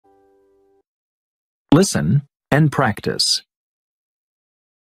Listen and practice.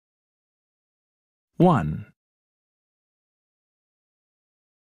 1.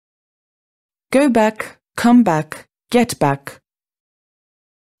 Go back, come back, get back.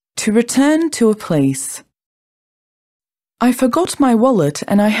 To return to a place. I forgot my wallet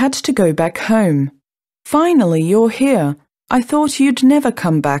and I had to go back home. Finally, you're here. I thought you'd never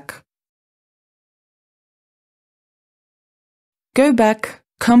come back. Go back,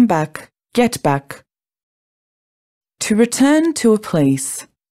 come back, get back. To return to a place.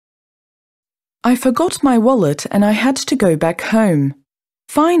 I forgot my wallet and I had to go back home.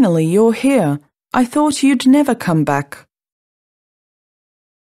 Finally, you're here. I thought you'd never come back.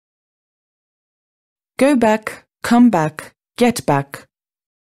 Go back, come back, get back.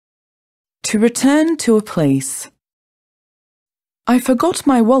 To return to a place. I forgot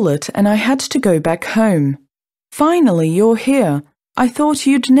my wallet and I had to go back home. Finally, you're here. I thought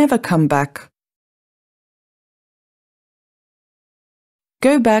you'd never come back.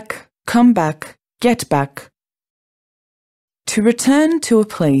 Go back, come back, get back. To return to a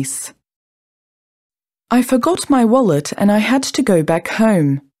place. I forgot my wallet and I had to go back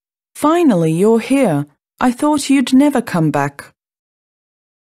home. Finally, you're here. I thought you'd never come back.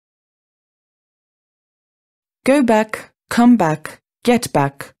 Go back, come back, get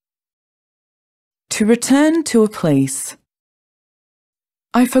back. To return to a place.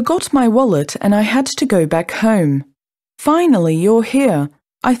 I forgot my wallet and I had to go back home. Finally, you're here.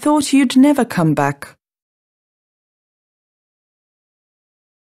 I thought you'd never come back.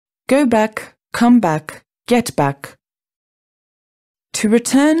 Go back, come back, get back. To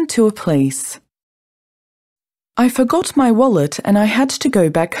return to a place. I forgot my wallet and I had to go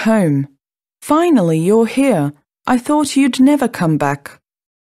back home. Finally, you're here. I thought you'd never come back.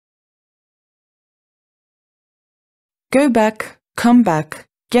 Go back, come back,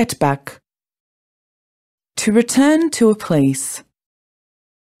 get back. To return to a place.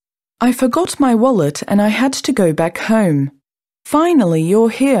 I forgot my wallet and I had to go back home. Finally, you're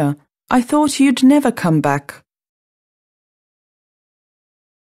here. I thought you'd never come back.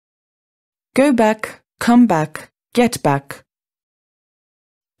 Go back, come back, get back.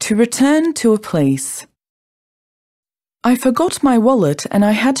 To return to a place. I forgot my wallet and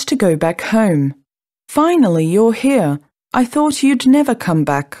I had to go back home. Finally, you're here. I thought you'd never come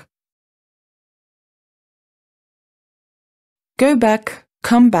back. Go back,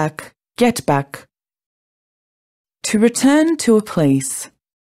 come back, get back. To return to a place.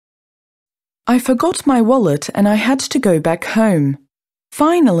 I forgot my wallet and I had to go back home.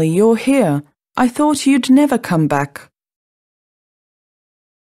 Finally, you're here. I thought you'd never come back.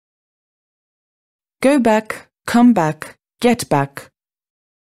 Go back, come back, get back.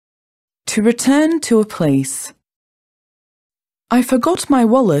 To return to a place. I forgot my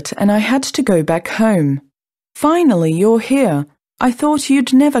wallet and I had to go back home. Finally, you're here. I thought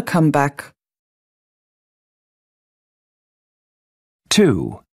you'd never come back.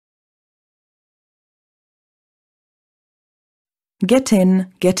 2. Get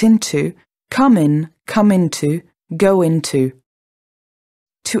in, get into, come in, come into, go into.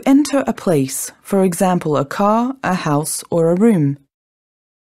 To enter a place, for example a car, a house or a room.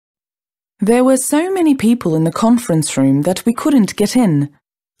 There were so many people in the conference room that we couldn't get in.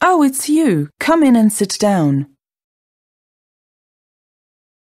 Oh, it's you. Come in and sit down.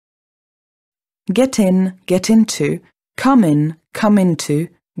 Get in, get into, come in, come into,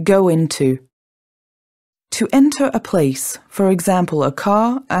 go into. To enter a place, for example a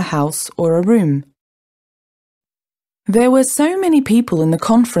car, a house or a room. There were so many people in the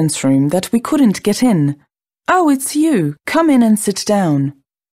conference room that we couldn't get in. Oh, it's you. Come in and sit down.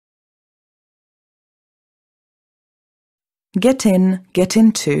 Get in, get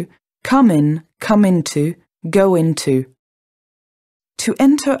into, come in, come into, go into. To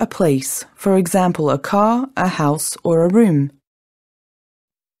enter a place, for example a car, a house or a room.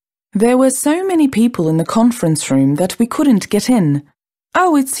 There were so many people in the conference room that we couldn't get in.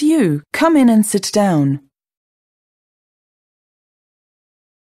 Oh, it's you. Come in and sit down.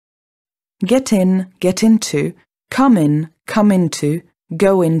 Get in, get into, come in, come into,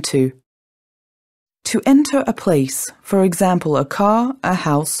 go into. To enter a place, for example a car, a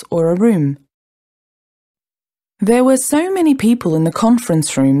house or a room. There were so many people in the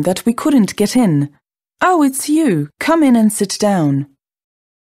conference room that we couldn't get in. Oh, it's you. Come in and sit down.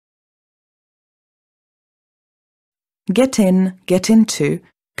 Get in, get into,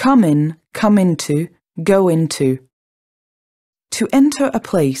 come in, come into, go into. To enter a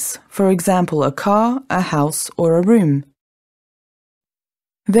place, for example a car, a house or a room.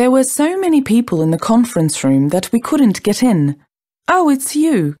 There were so many people in the conference room that we couldn't get in. Oh, it's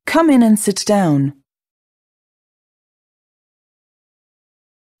you. Come in and sit down.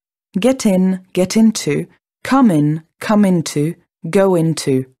 Get in, get into, come into, go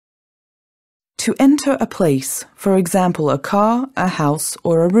into. To enter a place, for example a car, a house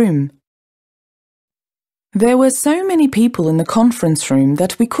or a room. There were so many people in the conference room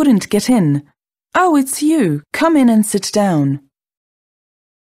that we couldn't get in. Oh, it's you. Come in and sit down.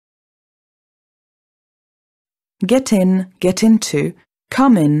 Get in, get into,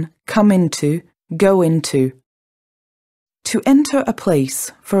 come into, go into. To enter a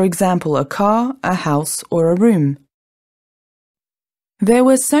place, for example a car, a house or a room. There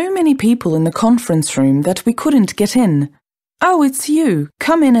were so many people in the conference room that we couldn't get in. Oh, it's you.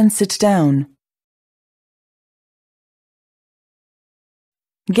 Come in and sit down.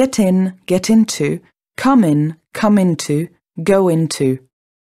 Get in, get into, come into, go into.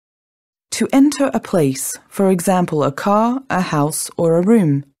 To enter a place, for example a car, a house or a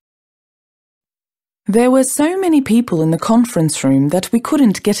room. There were so many people in the conference room that we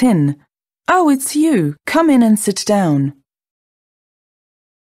couldn't get in. Oh, it's you. Come in and sit down.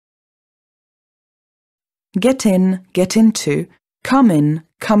 Get in, get into, come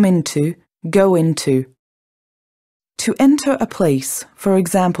into, go into. To enter a place, for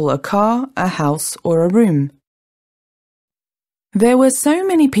example a car, a house or a room. There were so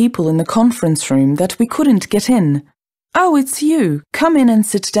many people in the conference room that we couldn't get in. Oh, it's you. Come in and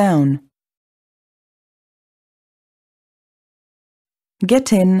sit down.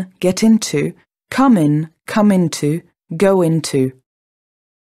 Get in, get into, come into, go into.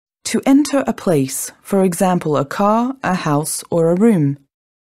 To enter a place, for example a car, a house or a room.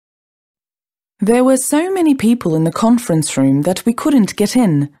 There were so many people in the conference room that we couldn't get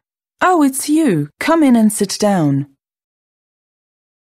in. Oh, it's you. Come in and sit down.